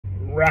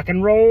Rock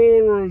and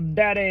roll,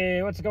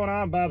 daddy. What's going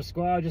on, Bob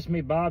Squad? Just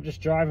me, Bob,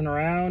 just driving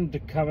around,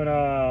 coming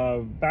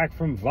back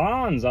from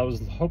Vaughn's. I was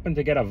hoping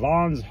to get a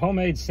Vaughn's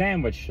homemade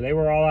sandwich. They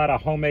were all out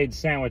of homemade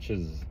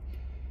sandwiches.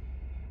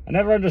 I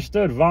never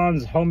understood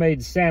Vaughn's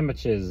homemade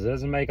sandwiches. It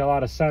doesn't make a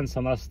lot of sense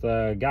unless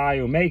the guy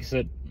who makes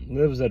it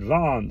lives at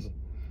Vaughn's.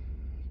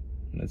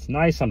 It's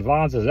nice on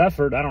Vaughn's'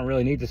 effort. I don't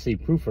really need to see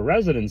proof of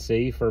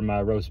residency for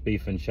my roast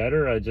beef and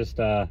cheddar. I just,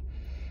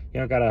 you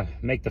don't gotta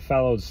make the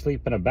fellows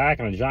sleep in a back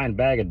in a giant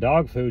bag of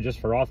dog food just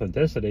for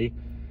authenticity.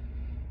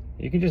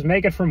 You can just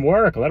make it from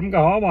work. Let them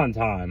go home on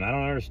time. I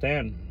don't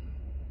understand.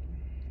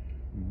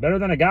 Better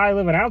than a guy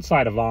living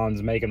outside of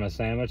Vaughn's making a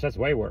sandwich. That's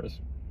way worse.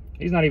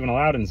 He's not even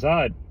allowed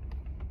inside.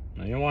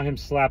 You don't want him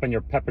slapping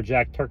your pepper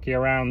jack turkey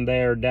around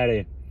there,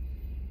 daddy.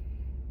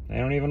 They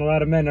don't even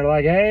let him in. They're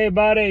like, hey,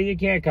 buddy, you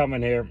can't come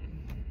in here.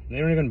 They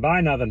don't even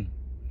buy nothing.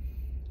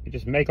 You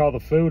just make all the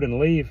food and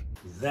leave.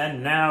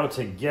 Then, now,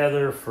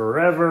 together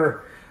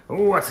forever.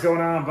 What's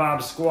going on,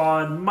 Bob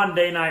Squad?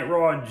 Monday Night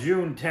Raw,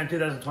 June 10,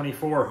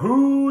 2024.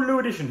 Hulu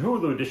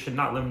edition.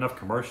 Not living enough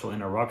commercial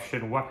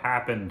interruption. What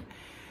happened?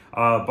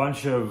 A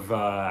bunch of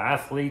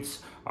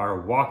athletes are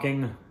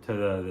walking to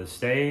the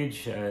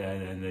stage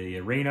in the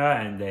arena,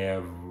 and they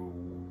have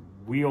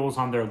wheels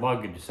on their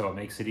luggage, so it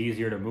makes it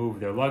easier to move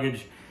their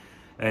luggage.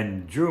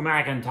 And Drew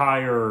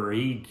McIntyre,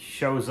 he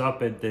shows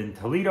up in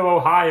Toledo,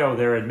 Ohio.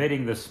 They're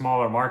admitting the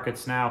smaller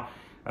markets now.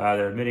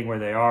 They're admitting where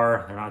they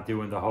are. They're not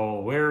doing the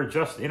whole, we're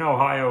just in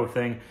Ohio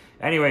thing.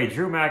 Anyway,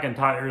 Drew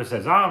McIntyre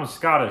says, I'm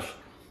Scottish.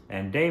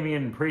 And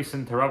Damian Priest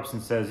interrupts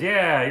and says,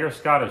 yeah, you're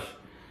Scottish.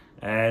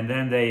 And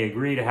then they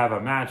agree to have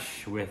a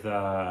match with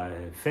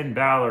Finn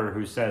Balor,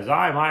 who says,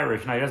 I'm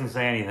Irish. No, he doesn't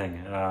say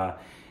anything.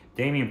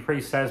 Damian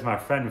Priest says, my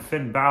friend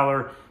Finn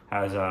Balor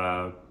has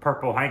a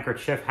purple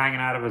handkerchief hanging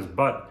out of his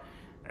butt.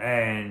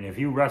 And if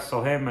you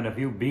wrestle him and if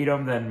you beat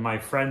him, then my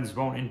friends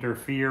won't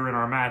interfere in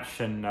our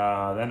match. And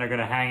then they're going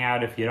to hang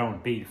out if you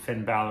don't beat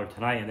Finn Balor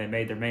tonight. And they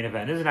made their main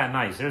event. Isn't that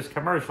nice? There's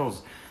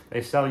commercials.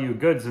 They sell you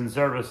goods and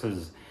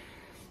services.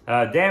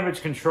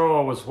 Damage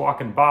Control was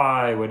walking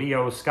by with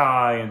Io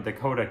Sky and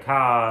Dakota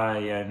Kai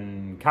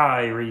and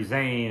Kairi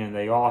Sane. And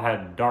they all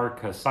had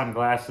dark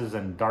sunglasses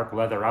and dark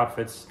leather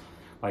outfits.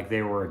 Like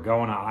they were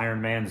going to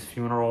Iron Man's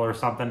funeral or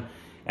something.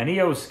 And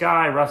Io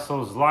Sky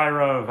wrestles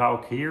Lyra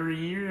Valkyrie.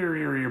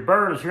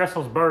 She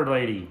wrestles Bird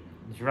Lady.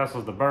 She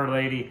wrestles the Bird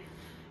Lady,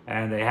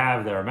 and they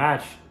have their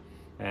match.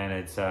 And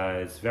it's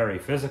very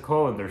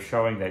physical, and they're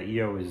showing that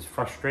Io is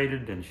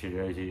frustrated and she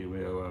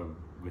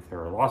with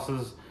her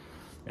losses.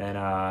 And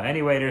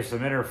anyway, there's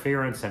some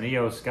interference, and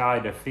Io Sky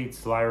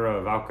defeats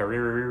Lyra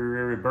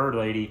Valkyrie, Bird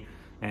Lady,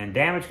 and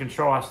Damage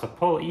Control has to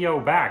pull Io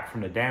back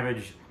from the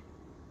damage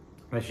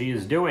that she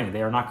is doing.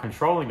 They are not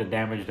controlling the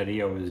damage that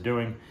Io is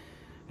doing.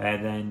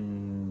 And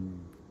then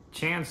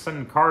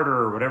Chanson Carter,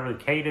 or whatever,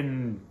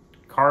 Caden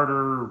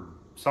Carter,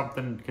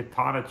 something,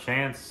 Katana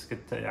Chance,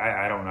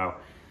 I don't know.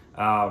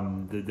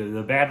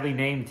 The badly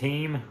named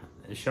team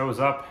shows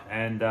up,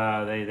 and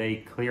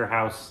they clear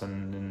house,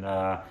 and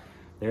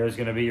there's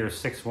going to be your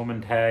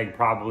 6-woman tag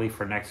probably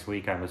for next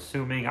week, I'm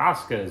assuming.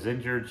 Asuka is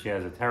injured. She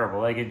has a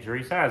terrible leg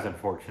injury, so that's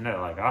unfortunate,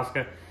 like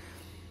Asuka.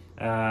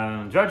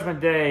 Judgment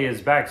Day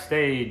is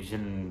backstage,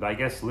 and I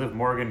guess Liv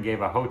Morgan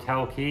gave a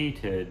hotel key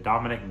to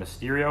Dominic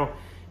Mysterio,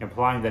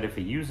 implying that if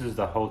he uses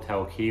the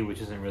hotel key, which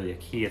isn't really a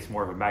key, it's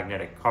more of a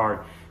magnetic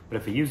card, but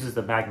if he uses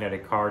the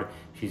magnetic card,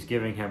 she's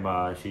giving him,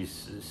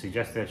 she's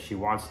suggesting that she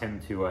wants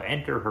him to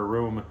enter her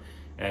room,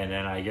 and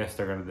then I guess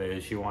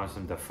she wants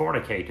him to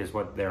fornicate, is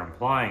what they're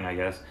implying, I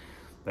guess.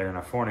 They're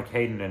going to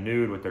fornicate in the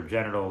nude with their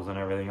genitals and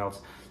everything else.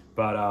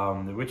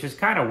 But, which is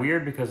kind of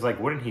weird because, like,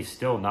 wouldn't he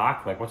still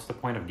knock? Like, what's the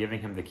point of giving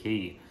him the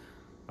key?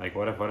 Like,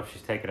 what if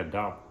she's taking a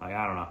dump? Like,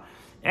 I don't know.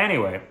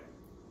 Anyway,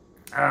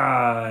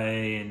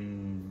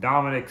 and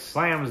Dominic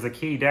slams the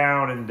key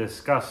down in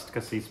disgust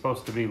because he's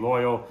supposed to be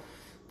loyal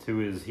to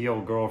his heel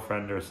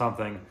girlfriend or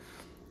something.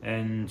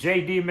 And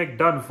J.D.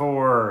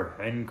 McDunfor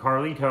and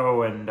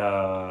Carlito and,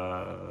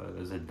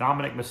 there's a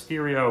Dominic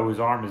Mysterio whose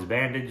arm is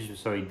bandaged,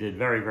 so he did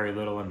very, very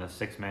little in the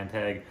 6-man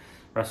tag.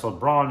 Wrestled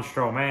Braun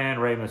Strowman,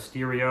 Rey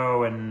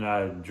Mysterio,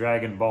 and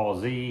Dragon Ball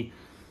Z.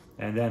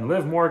 And then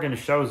Liv Morgan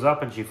shows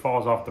up and she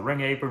falls off the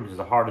ring apron, which is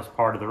the hardest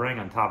part of the ring,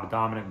 on top of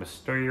Dominic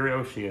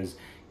Mysterio. She is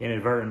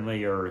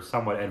inadvertently or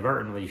somewhat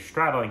advertently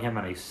straddling him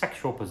in a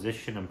sexual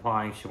position,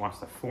 implying she wants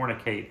to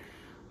fornicate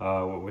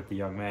with the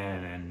young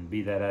man, and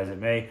be that as it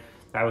may.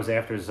 That was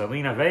after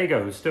Zelina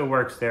Vega, who still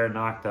works there,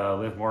 knocked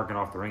Liv Morgan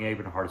off the ring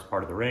apron, the hardest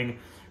part of the ring.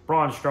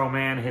 Braun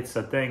Strowman hits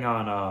a thing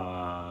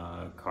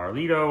on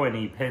Carlito, and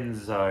he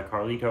pins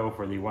Carlito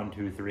for the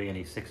 1-2-3 in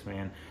a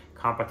 6-man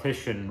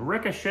competition.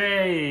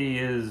 Ricochet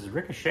is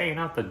ricocheting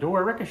out the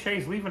door.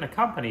 Ricochet's leaving the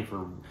company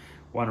for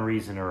one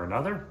reason or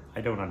another.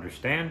 I don't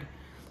understand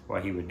why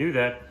he would do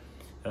that.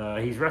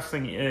 He's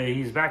wrestling.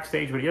 He's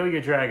backstage with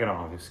Ilya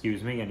Dragunov,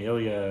 and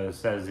Ilya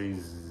says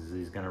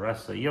he's going to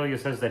wrestle. Ilya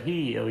says that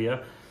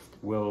Ilya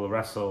will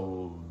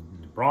wrestle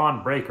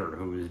Braun Breaker,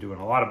 who is doing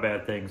a lot of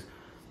bad things.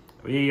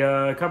 We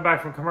come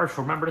back from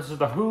commercial. Remember, this is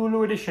the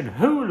Hulu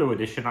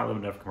edition, not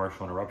limited of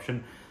commercial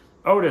interruption.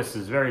 Otis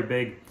is very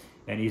big,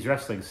 and he's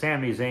wrestling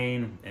Sami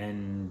Zayn,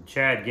 and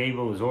Chad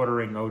Gable is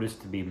ordering Otis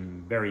to be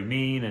very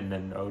mean, and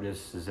then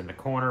Otis is in the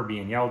corner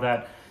being yelled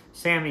at.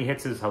 Sami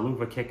hits his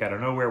haluva kick out of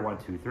nowhere, 1,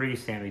 2, 3.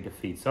 Sami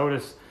defeats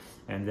Otis,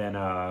 and then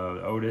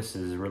Otis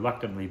is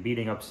reluctantly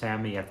beating up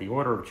Sami at the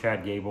order of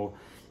Chad Gable.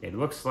 It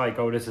looks like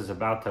Otis is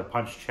about to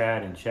punch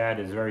Chad, and Chad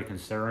is very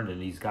concerned,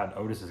 and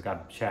Otis has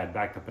got Chad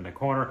backed up in the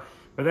corner.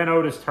 But then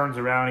Otis turns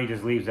around, he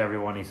just leaves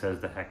everyone. He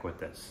says, "The heck with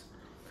this.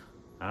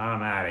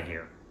 I'm out of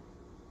here."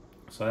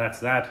 So that's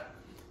that.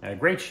 A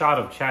great shot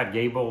of Chad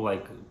Gable,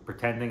 like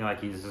pretending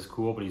like he's just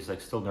cool, but he's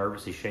like still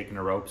nervous. He's shaking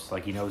the ropes,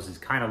 like he knows he's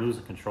kind of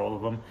losing control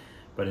of them.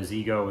 But his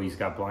ego, he's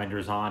got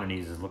blinders on, and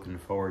he's looking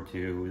forward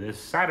to this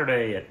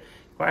Saturday at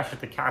Clash at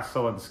the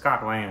Castle in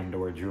Scotland,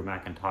 where Drew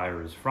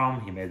McIntyre is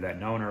from. He made that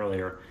known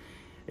earlier.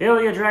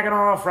 Ilya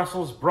Dragunov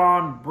wrestles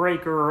Braun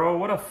Breaker. Oh,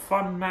 what a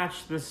fun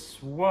match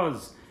this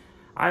was.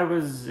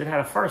 It had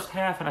a first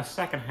half and a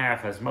second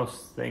half, as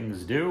most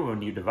things do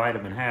when you divide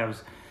them in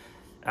halves.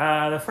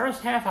 The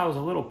first half, I was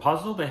a little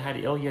puzzled. They had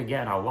Ilya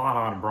getting a lot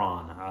on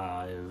Braun.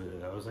 I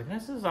was like,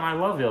 and I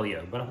love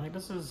Ilya, but I'm like,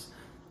 this is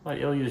like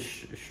Ilya's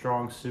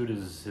strong suit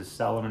is his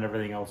selling and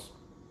everything else.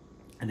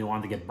 And they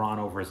wanted to get Braun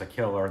over as a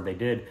killer, and they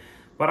did.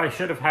 But I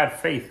should have had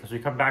faith, because we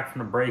come back from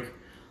the break.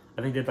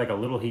 I think they did like a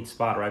little heat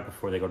spot right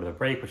before they go to the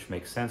break, which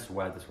makes sense.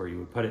 That's where you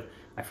would put it.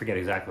 I forget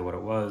exactly what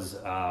it was,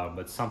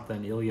 but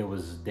something. Ilya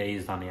was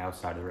dazed on the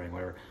outside of the ring,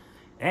 whatever.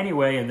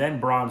 Anyway, and then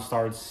Braun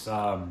starts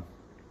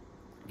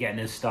getting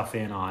his stuff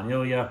in on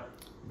Ilya.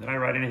 Did I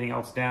write anything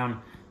else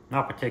down?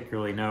 Not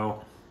particularly,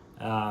 no.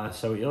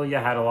 So Ilya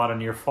had a lot of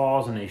near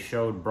falls, and they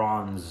showed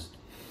Braun's.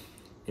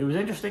 It was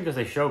interesting because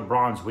they showed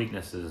Braun's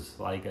weaknesses.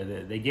 Like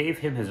they gave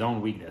him his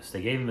own weakness.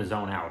 They gave him his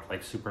own out.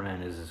 Like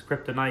Superman is his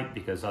kryptonite,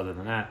 because other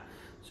than that,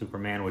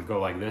 Superman would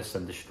go like this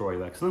and destroy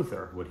Lex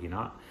Luthor, would he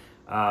not?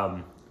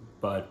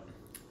 But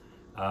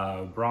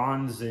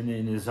Braun's in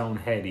his own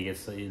head.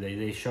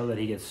 They show that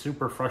he gets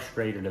super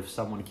frustrated if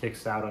someone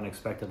kicks out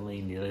unexpectedly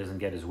and he doesn't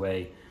get his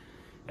way,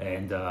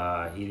 and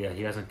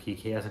he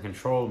doesn't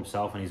control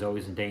himself, and he's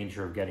always in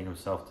danger of getting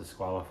himself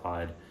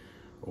disqualified,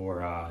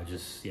 or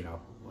just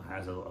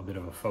has a bit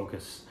of a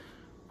focus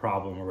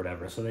problem or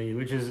whatever. So they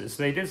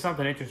did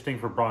something interesting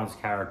for Braun's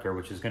character,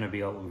 which is going to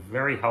be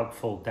very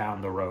helpful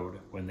down the road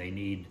when they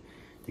need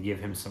to give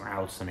him some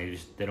outs, and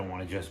they don't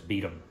want to just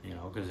beat him,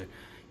 because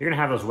you're going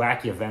to have those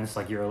wacky events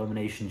like your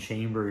Elimination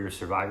Chamber, your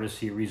Survivor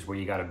Series, where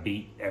you got to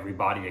beat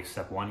everybody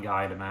except one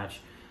guy in a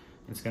match.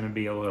 It's going to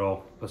be a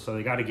little, so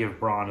they got to give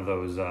Braun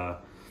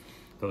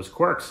those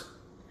quirks,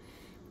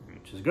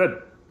 which is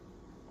good.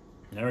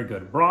 Very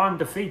good. Braun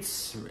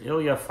defeats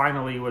Ilya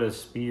finally with a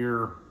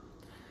spear,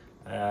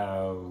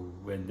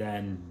 and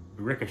then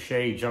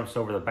Ricochet jumps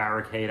over the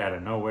barricade out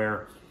of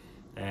nowhere,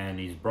 and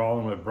he's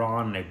brawling with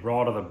Braun, and they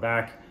brawl to the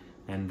back,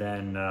 and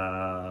then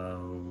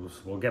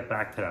we'll get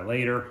back to that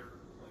later,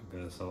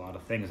 because a lot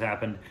of things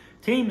happened.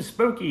 Team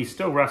Spooky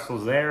still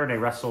wrestles there, and they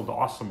wrestled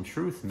Awesome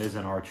Truth, Miz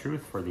and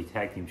R-Truth, for the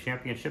Tag Team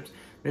Championships.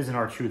 Miz and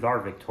R-Truth are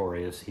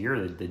victorious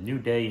here. The New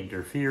Day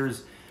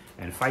interferes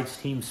and fights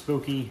Team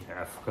Spooky,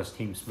 because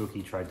Team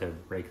Spooky tried to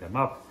break them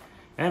up.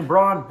 And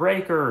Braun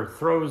Breaker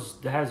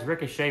has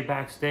Ricochet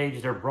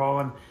backstage. They're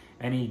brawling,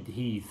 and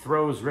he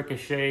throws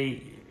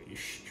Ricochet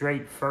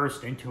straight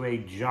first into a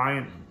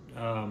giant,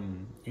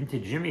 into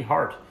Jimmy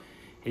Hart.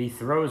 He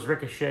throws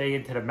Ricochet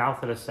into the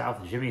mouth of the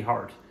South, Jimmy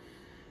Hart.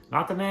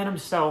 Not the man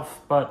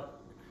himself,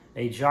 but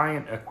a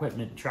giant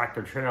equipment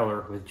tractor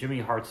trailer with Jimmy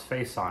Hart's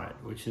face on it,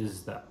 which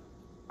is the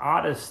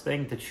oddest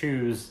thing to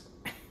choose,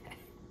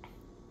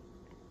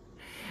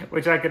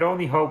 which I could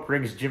only hope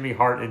brings Jimmy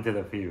Hart into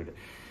the feud.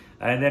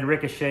 And then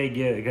Ricochet,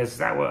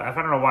 because I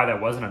don't know why that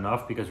wasn't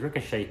enough, because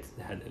Ricochet,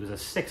 it was a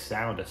sick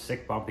sound, a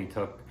sick bump he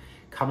took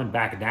coming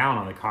back down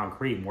on the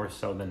concrete, more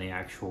so than the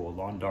actual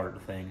lawn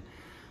dart thing.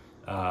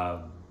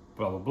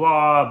 Blah, blah,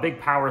 blah. Big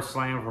power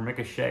slam from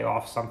Ricochet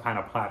off some kind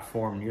of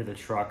platform near the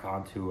truck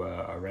onto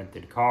a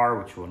rented car,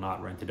 which will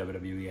not rent to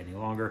WWE any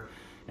longer,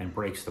 and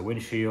breaks the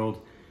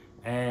windshield.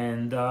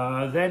 And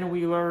then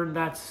we learn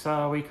that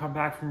we come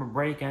back from a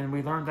break, and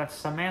we learn that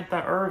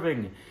Samantha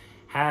Irving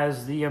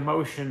has the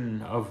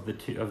emotion of the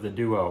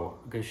duo,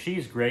 because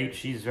she's great.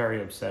 She's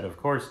very upset, of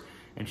course,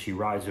 and she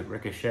rides with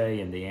Ricochet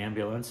in the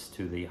ambulance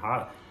to the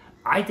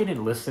I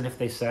didn't listen if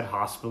they said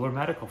hospital or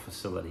medical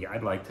facility.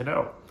 I'd like to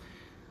know.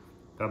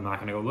 I'm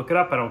not going to go look it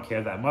up. I don't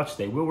care that much.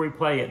 They will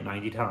replay it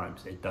 90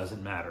 times. It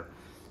doesn't matter.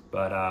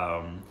 But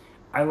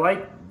I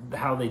like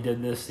how they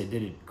did this. They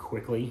did it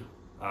quickly.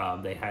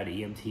 They had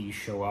EMTs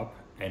show up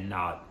and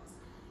not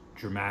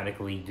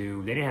dramatically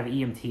they didn't have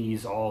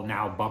EMTs all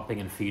now bumping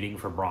and feeding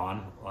for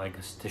Braun, like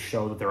to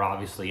show that they're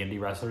obviously indie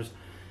wrestlers.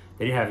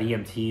 They didn't have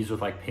EMTs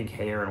with like pink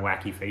hair and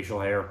wacky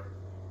facial hair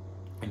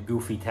and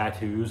goofy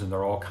tattoos, and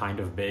they're all kind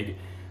of big.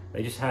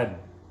 They just had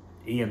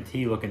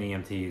EMT looking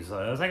EMTs.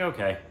 I was like,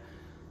 okay,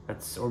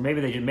 or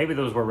maybe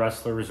those were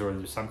wrestlers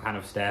or some kind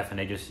of staff, and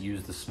they just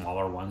used the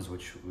smaller ones,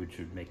 which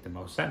would make the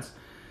most sense.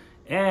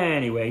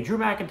 Anyway, Drew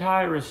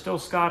McIntyre is still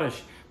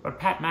Scottish, but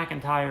Pat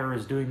McIntyre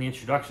is doing the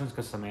introductions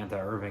because Samantha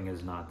Irving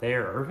is not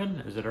there.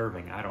 Irvin? Is it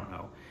Irving? I don't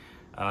know.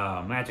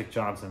 Magic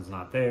Johnson's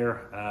not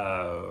there.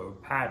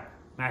 Pat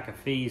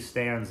McAfee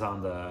stands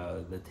on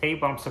the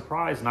table. I'm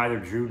surprised neither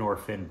Drew nor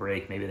Finn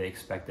break. Maybe they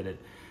expected it.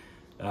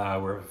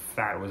 Where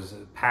Pat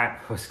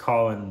was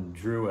calling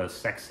Drew a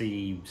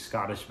sexy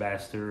Scottish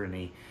bastard, and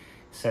he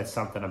said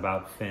something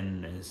about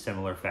Finn in a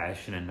similar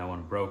fashion, and no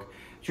one broke.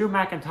 Drew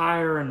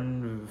McIntyre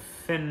and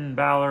Finn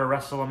Balor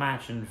wrestle a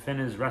match, and Finn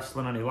is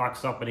wrestling, and he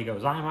locks up, and he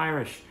goes, "I'm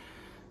Irish,"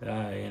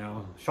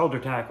 shoulder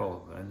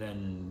tackle, and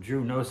then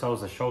Drew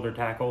no-sells the shoulder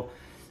tackle.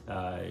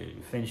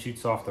 Finn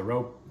shoots off the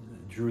rope.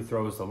 Drew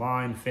throws the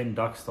line. Finn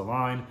ducks the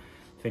line.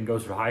 Finn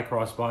goes for a high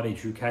crossbody.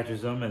 Drew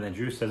catches him, and then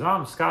Drew says, "Oh,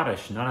 I'm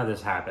Scottish. None of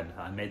this happened.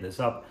 I made this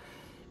up."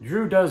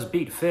 Drew does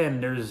beat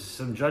Finn. There's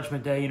some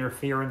Judgment Day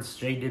interference.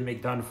 J.D.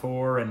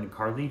 McDunfor and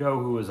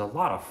Carlito, who is a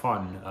lot of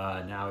fun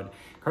now.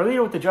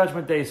 Carlito with the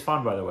Judgment Day is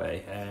fun, by the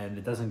way, and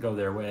it doesn't go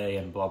their way,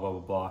 and blah, blah, blah,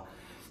 blah.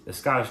 The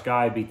Scottish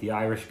guy beat the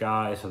Irish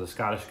guy, so the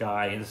Scottish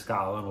guy in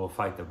Scotland will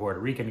fight the Puerto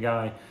Rican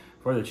guy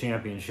for the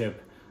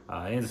championship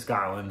in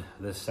Scotland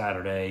this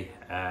Saturday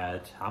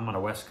I'm on the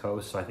West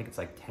Coast, so I think it's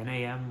like 10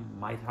 a.m.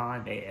 my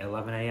time,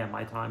 11 a.m.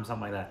 my time,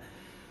 something like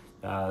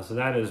that. So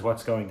that is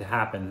what's going to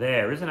happen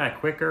there. Isn't that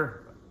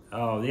quicker?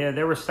 Oh, yeah,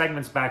 there were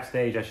segments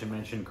backstage, I should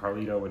mention.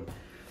 Carlito and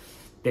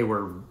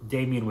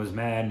Damien was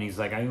mad, and he's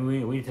like, we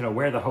need to know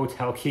where the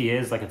hotel key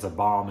is, like it's a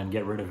bomb, and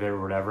get rid of it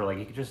or whatever. Like,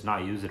 you could just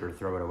not use it or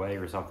throw it away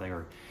or something,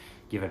 or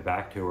give it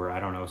back to her.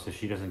 I don't know, so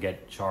she doesn't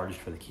get charged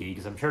for the key,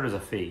 because I'm sure there's a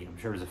fee. I'm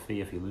sure there's a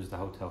fee if you lose the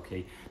hotel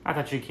key. Not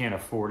that she can't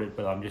afford it,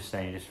 but I'm just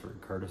saying, just for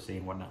courtesy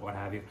and whatnot, what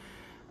have you.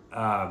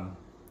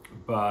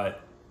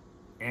 But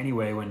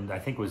anyway, when I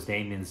think it was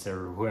Damien's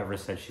or whoever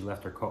said she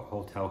left her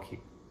hotel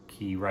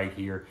key right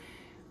here,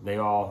 they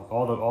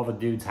all the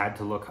dudes had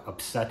to look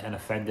upset and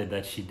offended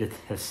that she did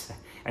this,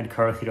 and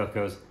Carlito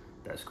goes,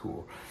 "That's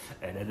cool,"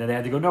 and then they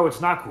had to go, "No, it's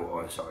not cool."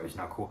 "Oh, sorry, it's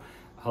not cool."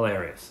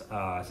 Hilarious.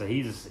 So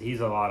he's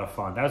a lot of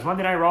fun. That was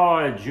Monday Night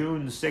Raw,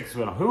 June 6th,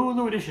 with a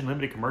Hulu edition,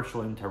 limited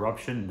commercial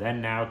interruption. Then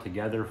Now,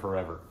 Together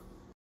Forever.